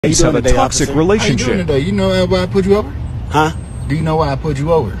Have a toxic How you doing relationship. today? You know why I put you over? Huh? Do you know why I put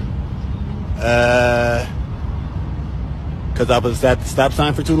you over? Because I was at the stop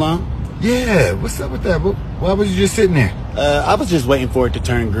sign for too long. Yeah, what's up with that? Why was you just sitting there? I was just waiting for it to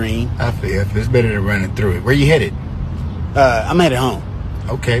turn green. I feel it's better than running through it. Where you headed? I'm headed home.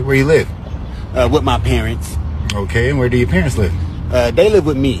 Okay, where you live? With my parents. Okay, and where do your parents live? They live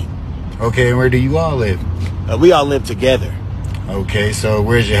with me. Okay, and where do you all live? We all live together. Okay, so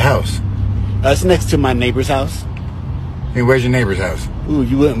where's your house? It's next to my neighbor's house. And where's your neighbor's house? Ooh,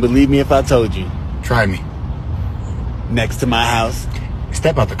 you wouldn't believe me if I told you. Try me. Next to my house.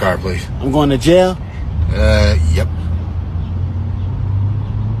 Step out the car, please. I'm going to jail? Yep.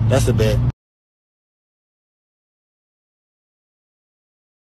 That's a bet.